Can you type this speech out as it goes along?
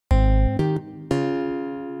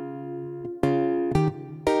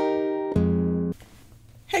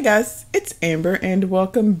Hey guys, it's Amber and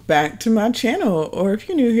welcome back to my channel, or if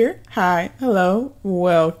you're new here, hi, hello,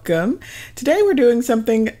 welcome. Today we're doing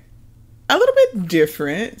something a little bit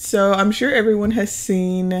different. So I'm sure everyone has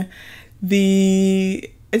seen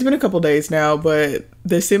it's been a couple days now, but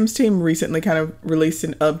the Sims team recently kind of released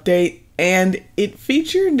an update and it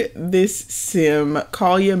featured this sim,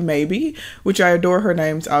 Callia Maebey, which I adore. Her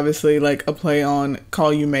name's obviously like a play on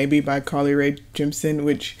Call You Maebey by Carly Rae Jepsen,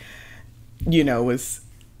 which, you know, was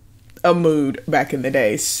a mood back in the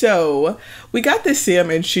day. So we got this sim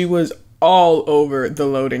and she was all over the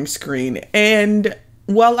loading screen. And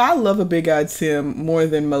while I love a big-eyed sim more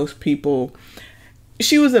than most people,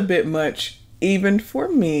 she was a bit much even for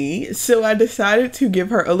me. So I decided to give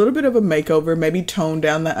her a little bit of a makeover, maybe tone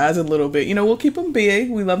down the eyes a little bit. You know, we'll keep them big.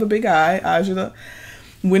 We love a big eye. Eyes are the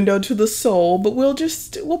window to the soul, but we'll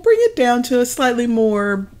bring it down to a slightly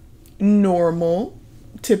more normal,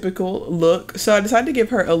 typical look. So I decided to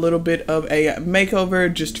give her a little bit of a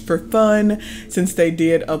makeover just for fun, since they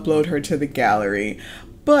did upload her to the gallery.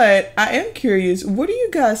 But I am curious, what do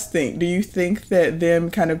you guys think? Do you think that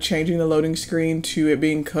them kind of changing the loading screen to it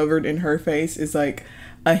being covered in her face is like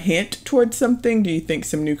a hint towards something? Do you think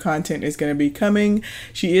some new content is going to be coming?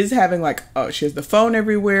 She is having like, oh, she has the phone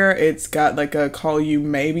everywhere. It's got like a Call You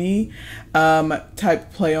Maybe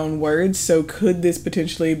type play on words. So could this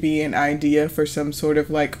potentially be an idea for some sort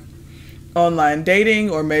of like online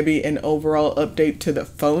dating, or maybe an overall update to the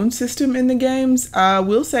phone system in the games? I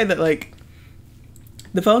will say that like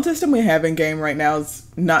the phone system we have in game right now is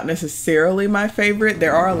not necessarily my favorite.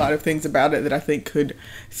 There are a lot of things about it that I think could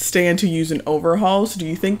stand to use an overhaul. So do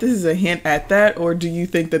you think this is a hint at that, or do you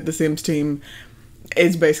think that the Sims team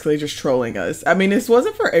is basically just trolling us? I mean, this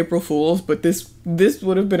wasn't for April Fools, but this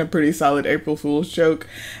would have been a pretty solid April Fools joke.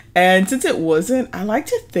 And since it wasn't, I like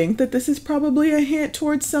to think that this is probably a hint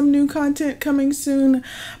towards some new content coming soon,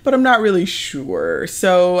 but I'm not really sure.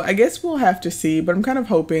 So I guess we'll have to see, but I'm kind of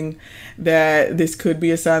hoping that this could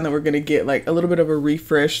be a sign that we're going to get like a little bit of a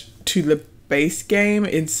refresh to the base game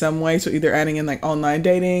in some way. So either adding in like online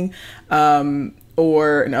dating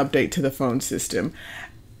or an update to the phone system.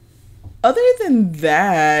 Other than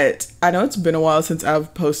that, I know it's been a while since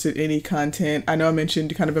I've posted any content. I know I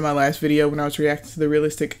mentioned kind of in my last video when I was reacting to the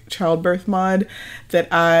realistic childbirth mod that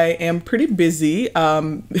I am pretty busy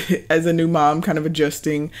as a new mom, kind of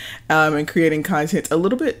adjusting and creating content. It's a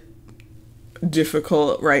little bit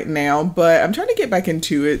difficult right now, but I'm trying to get back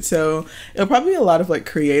into it. So it'll probably be a lot of like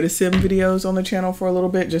creative sim videos on the channel for a little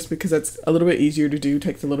bit, just because that's a little bit easier to do,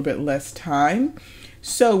 takes a little bit less time.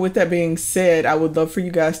 So with that being said, I would love for you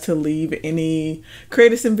guys to leave any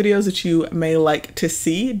creative sim videos that you may like to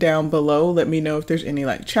see down below. Let me know if there's any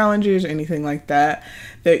like challenges or anything like that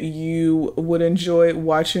that you would enjoy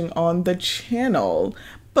watching on the channel.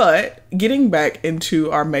 But getting back into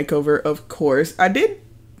our makeover, of course, I did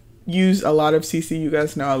use a lot of CC. You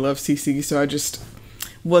guys know I love CC, so I just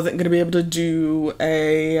wasn't going to be able to do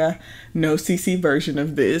a no CC version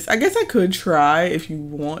of this. I guess I could try if you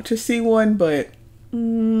want to see one, but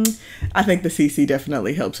I think the CC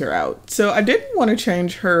definitely helps her out. So I didn't want to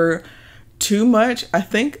change her too much. I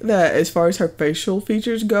think that as far as her facial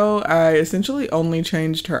features go, I essentially only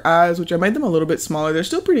changed her eyes, which I made them a little bit smaller. They're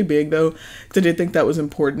still pretty big though, because I did think that was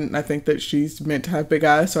important. I think that she's meant to have big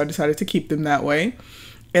eyes, so I decided to keep them that way.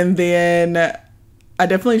 And then I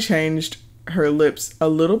definitely changed her lips a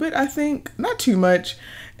little bit, I think. Not too much.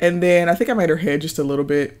 And then I think I made her head just a little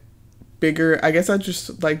bit bigger. I guess I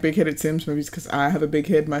just like big-headed Sims movies because I have a big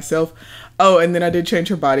head myself. Oh, and then I did change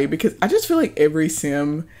her body because I just feel like every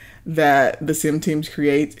sim that the sim teams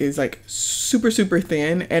create is like super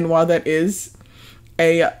thin, and while that is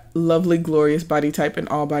a lovely glorious body type and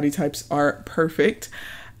all body types are perfect,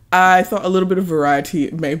 I thought a little bit of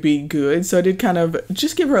variety may be good. So I did kind of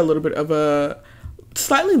just give her a little bit of a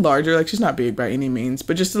slightly larger, like she's not big by any means,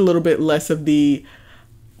 but just a little bit less of the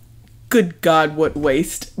good God, what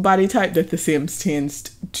waste body type that the Sims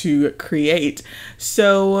tends to create.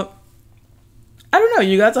 So I don't know,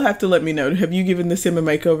 you guys will have to let me know. Have you given the sim a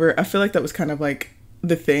makeover? I feel like that was kind of like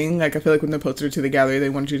the thing. Like I feel like when they posted her to the gallery, they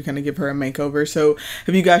wanted you to kind of give her a makeover. So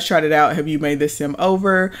have you guys tried it out? Have you made this sim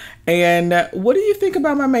over? And what do you think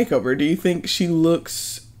about my makeover? Do you think she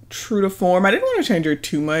looks true to form? I didn't want to change her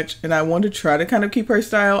too much, and I wanted to try to kind of keep her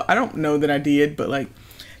style. I don't know that I did, but like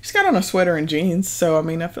she's got on a sweater and jeans, so I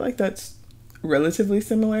mean I feel like that's relatively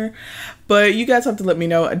similar. But you guys have to let me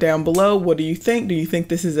know down below, what do you think? Do you think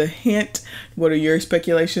this is a hint? What are your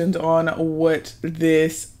speculations on what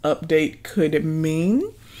this update could mean?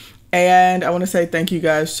 And I want to say thank you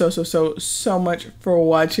guys so much for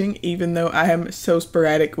watching, even though I am so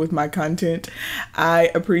sporadic with my content. I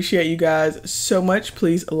appreciate you guys so much.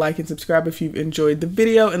 Please like and subscribe if you've enjoyed the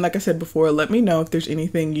video. And like I said before, let me know if there's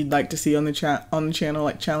anything you'd like to see on the channel,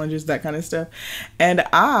 like challenges, that kind of stuff. And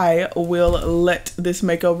I will let this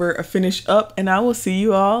makeover finish up, and I will see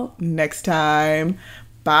you all next time.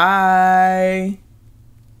 Bye.